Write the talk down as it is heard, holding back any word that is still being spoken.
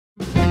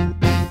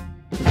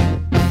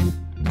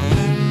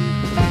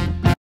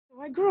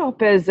grew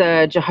up as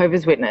a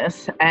Jehovah's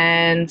Witness,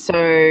 and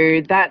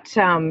so that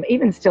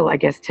even still, I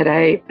guess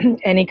today,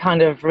 any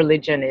kind of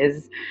religion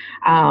is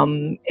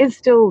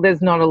still,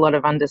 there's not a lot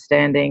of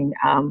understanding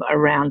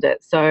around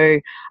it. So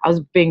I was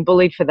being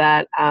bullied for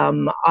that.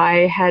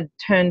 I had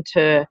turned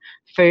to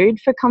food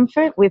for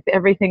comfort with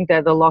everything,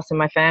 the loss in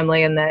my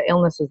family and the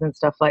illnesses and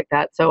stuff like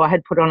that. So I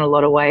had put on a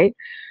lot of weight.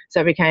 So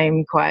I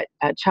became quite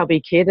a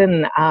chubby kid,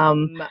 and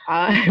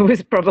I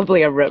was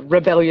probably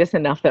rebellious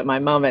enough that my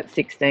mum at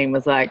 16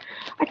 was like,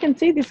 I can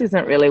see this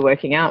isn't really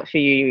working out for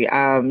you.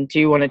 Do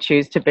you want to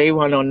choose to be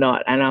one or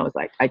not? And I was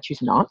like, I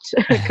choose not,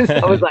 because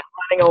I was like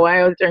running away.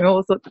 I was doing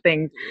all sorts of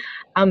things.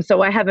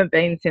 So I haven't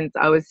been since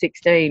I was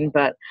 16,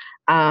 but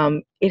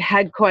it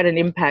had quite an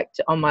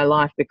impact on my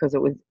life because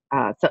it was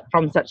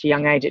from such a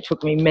young age. It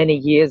took me many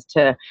years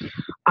to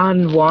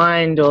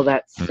unwind all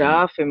that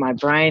stuff in my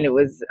brain. It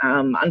was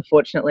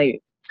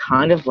unfortunately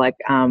kind of like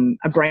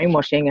a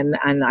brainwashing,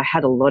 and I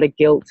had a lot of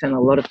guilt and a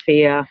lot of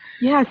fear.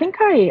 Yeah, I think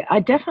I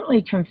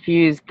definitely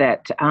confused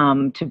that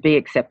to be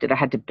accepted I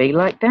had to be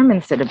like them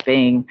instead of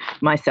being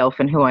myself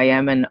and who I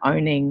am and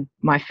owning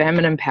my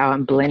feminine power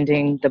and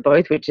blending the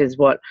both, which is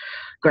what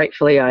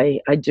gratefully I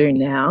do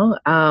now.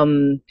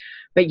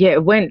 But yeah,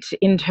 it went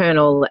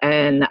internal,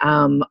 and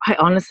I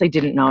honestly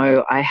didn't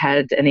know I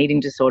had an eating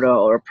disorder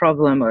or a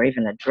problem or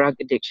even a drug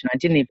addiction. I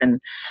didn't even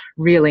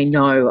really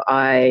know.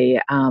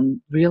 I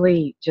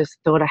really just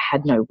thought I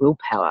had no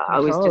willpower.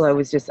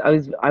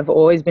 I've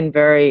always been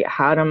very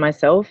hard on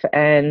myself,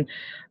 and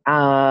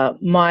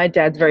my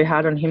dad's very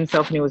hard on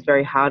himself, and he was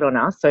very hard on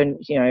us. So,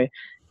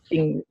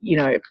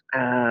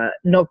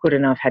 not good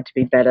enough had to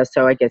be better.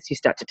 So I guess you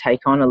start to take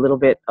on a little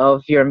bit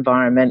of your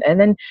environment, and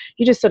then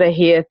you just sort of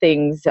hear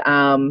things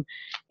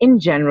in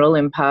general,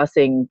 in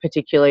passing,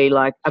 particularly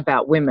like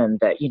about women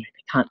that, they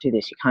can't do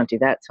this, you can't do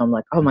that. So I'm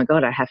like, oh my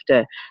God, I have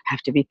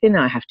to be thinner,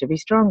 I have to be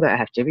stronger, I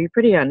have to be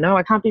prettier. No,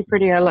 I can't be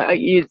prettier.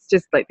 It's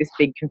just like this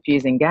big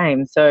confusing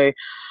game. So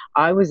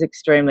I was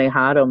extremely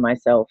hard on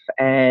myself,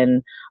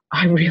 and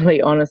I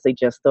really honestly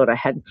just thought I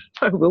had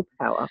no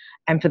willpower.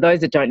 And for those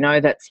that don't know,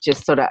 that's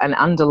just sort of an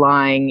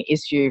underlying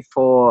issue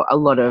for a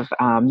lot of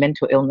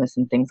mental illness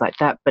and things like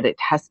that. But it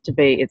has to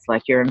be, it's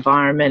like your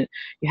environment,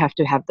 you have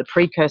to have the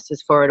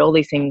precursors for it, all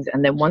these things.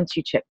 And then once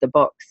you check the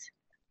box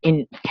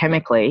in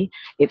chemically,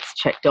 it's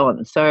checked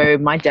on. So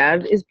my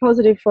dad is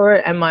positive for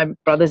it, and my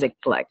brothers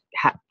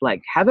have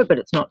it, but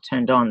it's not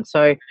turned on.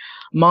 So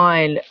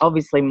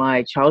obviously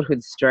my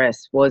childhood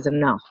stress was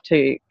enough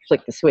to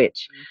flick the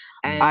switch.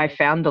 And I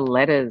found the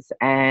letters,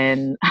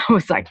 and I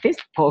was like, this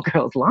poor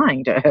girl's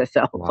lying to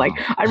herself. Wow. Like,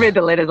 I read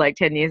the letters like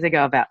 10 years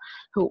ago about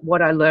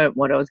what I learned,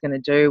 what I was going to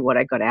do, what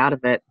I got out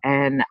of it.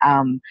 And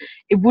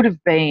it would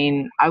have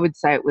been, I would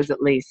say it was at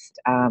least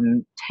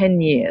 10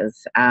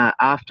 years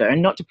after,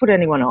 and not to put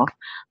anyone off,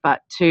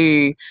 but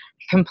to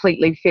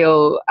completely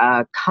feel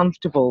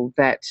comfortable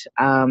that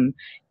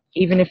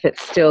even if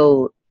it's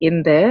still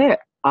in there,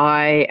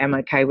 I am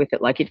okay with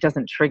it. Like, it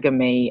doesn't trigger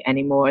me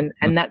anymore.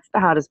 And that's the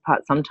hardest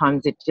part.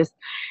 Sometimes it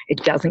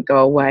doesn't go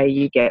away.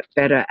 You get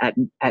better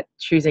at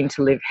choosing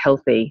to live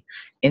healthy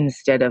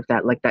instead of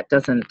that. Like, that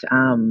doesn't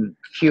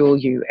fuel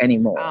you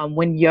anymore.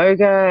 When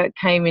yoga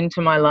came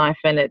into my life,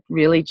 and it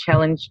really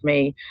challenged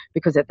me,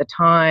 because at the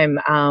time,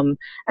 and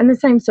the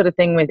same sort of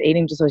thing with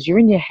eating disorders, you're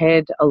in your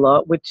head a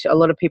lot, which a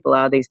lot of people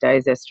are these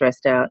days. They're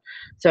stressed out.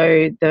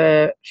 So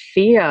the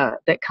fear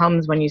that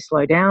comes when you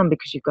slow down,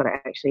 because you've got to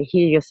actually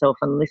hear yourself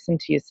and listen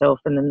to yourself,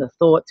 and then the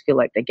thoughts feel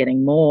like they're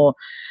getting more.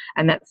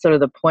 And that's sort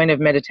of the point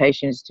of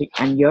meditation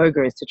and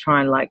yoga, is to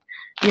try and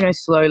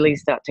slowly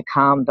start to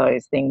calm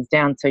those things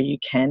down so you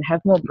can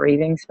have more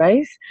breathing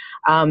space.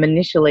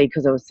 Initially,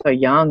 because I was so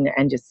young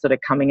and just sort of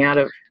coming out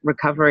of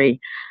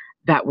recovery,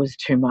 that was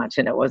too much.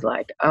 And it was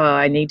like, oh,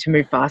 I need to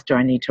move faster,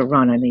 I need to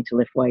run, I need to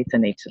lift weights, I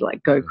need to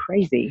go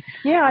crazy.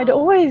 Yeah, I'd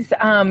always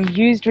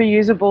used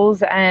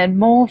reusables, and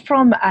more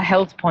from a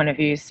health point of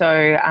view.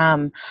 So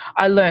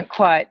I learnt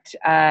quite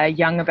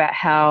young about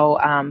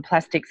how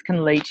plastics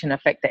can leach and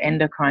affect the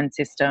endocrine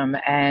system.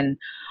 And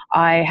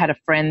I had a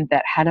friend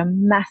that had a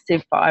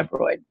massive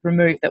fibroid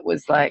removed that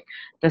was like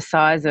the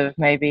size of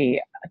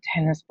maybe a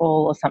tennis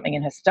ball or something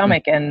in her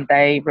stomach, and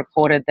they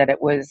reported that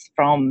it was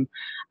from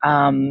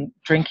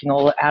drinking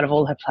out of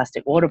all her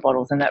plastic water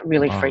bottles, and that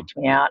really freaked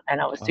me out.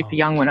 And I was super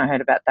young when I heard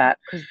about that,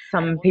 because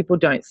some people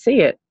don't see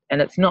it, and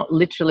it's not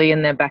literally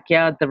in their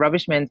backyard. The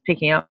rubbish man's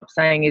picking up,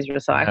 saying he's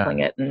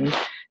recycling it and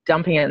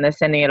dumping it, and they're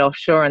sending it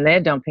offshore, and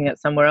they're dumping it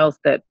somewhere else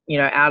that,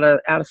 out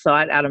of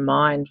sight, out of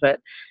mind. But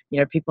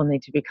people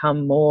need to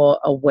become more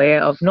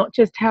aware of not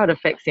just how it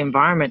affects the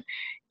environment,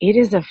 it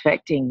is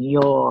affecting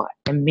your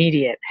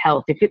immediate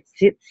health. If it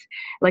sits,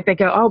 like they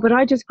go, oh, but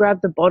I just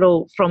grabbed the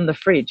bottle from the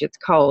fridge, it's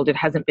cold, it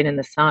hasn't been in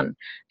the sun.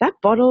 That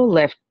bottle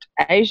left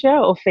Asia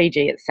or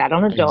Fiji, it sat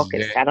on a dock,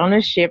 it sat on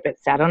a ship, it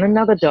sat on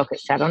another dock, it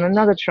sat on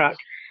another truck.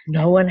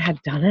 No one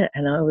had done it.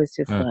 And I was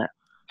just like,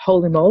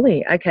 holy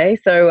moly. Okay.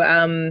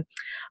 So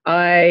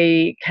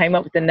I came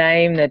up with the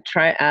name, the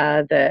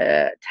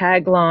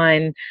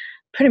tagline,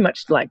 pretty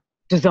much like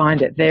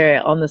designed it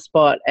there on the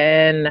spot.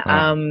 And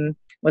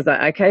was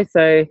like, okay,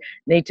 so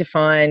need to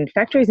find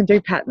factories and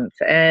do patents.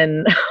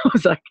 And I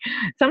was like,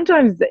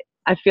 sometimes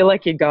I feel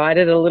like you're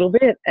guided a little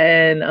bit.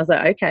 And I was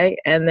like, okay.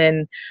 And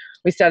then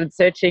we started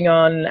searching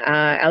on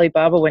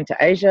Alibaba, went to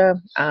Asia,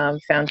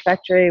 found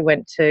factory,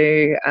 went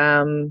to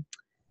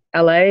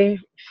LA,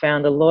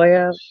 found a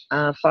lawyer,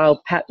 filed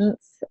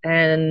patents,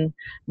 and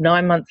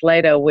 9 months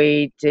later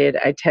we did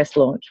a test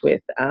launch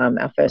with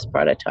our first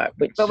prototype.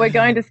 But we're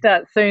going to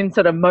start soon,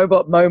 sort of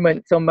MOBOT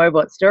moments or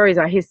MOBOT stories.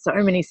 I hear so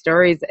many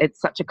stories.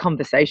 It's such a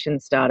conversation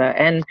starter,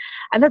 and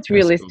that's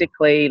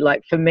realistically cool.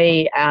 Like for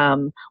me,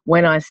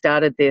 when I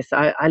started this,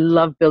 I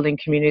love building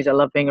communities. I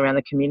love being around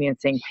the community and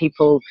seeing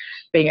people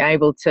being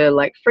able to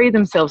like free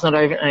themselves not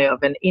only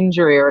of an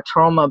injury or a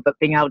trauma, but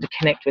being able to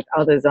connect with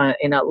others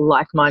in a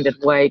like-minded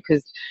way.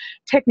 Because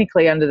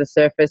technically under the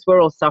surface,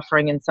 we're all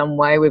suffering in some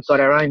way. We've got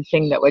our own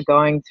thing that we're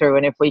going through.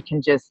 And if we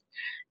can just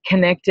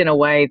connect in a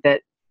way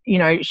that, you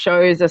know,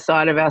 shows a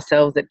side of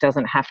ourselves that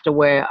doesn't have to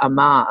wear a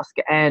mask.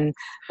 And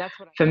that's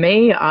what for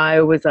me, I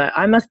was,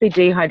 I must be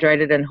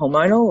dehydrated and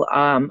hormonal.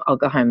 I'll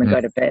go home and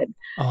go to bed.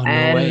 Oh, no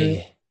And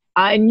way.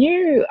 I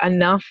knew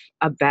enough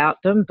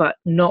about them, but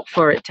not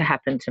for it to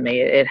happen to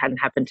me. It hadn't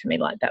happened to me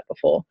like that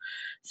before.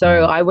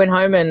 So I went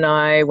home and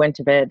I went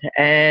to bed,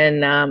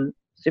 and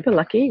super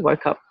lucky,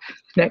 woke up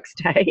the next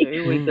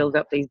day. We build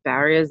up these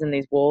barriers and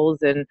these walls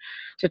and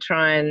to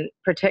try and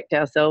protect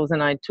ourselves.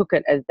 And I took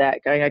it as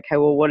that, going, okay,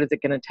 well, what is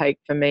it going to take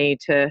for me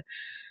to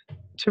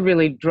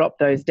really drop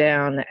those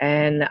down?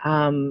 And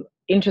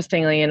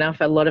interestingly enough,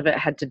 a lot of it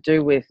had to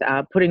do with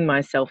putting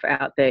myself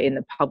out there in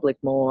the public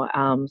more.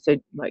 So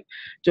like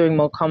doing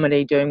more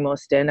comedy, doing more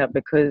stand-up,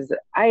 because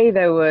they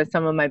were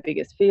some of my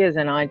biggest fears,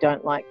 and I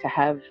don't like to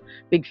have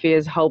big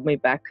fears hold me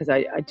back, because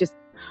I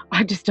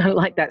just don't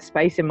like that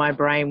space in my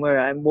brain where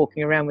I'm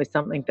walking around with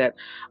something that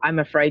I'm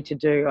afraid to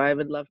do. I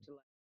would love to